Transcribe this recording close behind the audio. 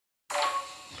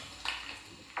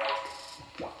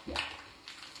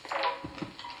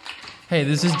Hey,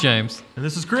 this is James. And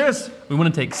this is Chris. We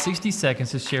want to take 60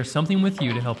 seconds to share something with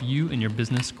you to help you and your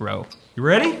business grow. You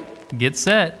ready? Get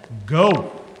set. Go.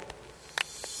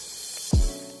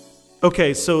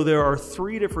 Okay, so there are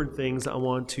 3 different things I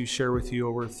want to share with you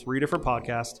over 3 different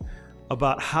podcasts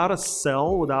about how to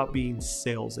sell without being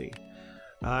salesy.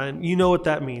 And you know what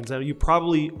that means. You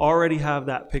probably already have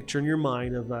that picture in your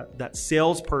mind of that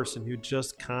salesperson who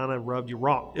just kind of rubbed you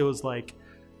wrong. It was like,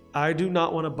 I do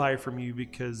not want to buy from you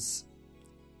because,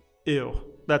 ew,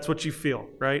 that's what you feel,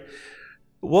 right?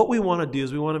 What we want to do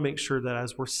is we want to make sure that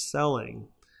as we're selling,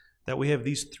 that we have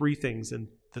these 3 things. And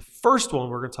the first one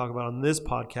we're going to talk about on this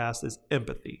podcast is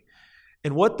empathy.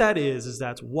 And what that is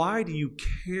that's why do you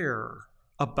care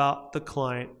about the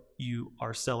client you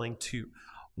are selling to?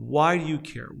 Why do you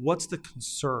care? What's the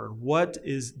concern? What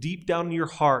is deep down in your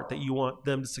heart that you want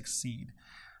them to succeed?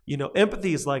 You know,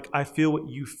 empathy is like, I feel what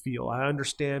you feel. I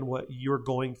understand what you're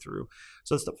going through.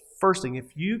 So that's the first thing.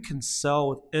 If you can sell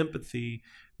with empathy,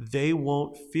 they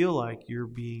won't feel like you're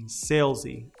being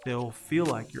salesy. They'll feel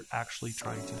like you're actually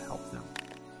trying to help them.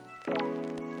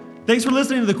 Thanks for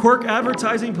listening to the Quirk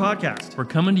Advertising Podcast. We're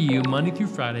coming to you Monday through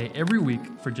Friday every week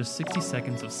for just 60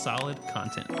 seconds of solid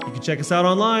content. You can check us out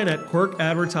online at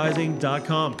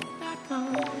quirkadvertising.com.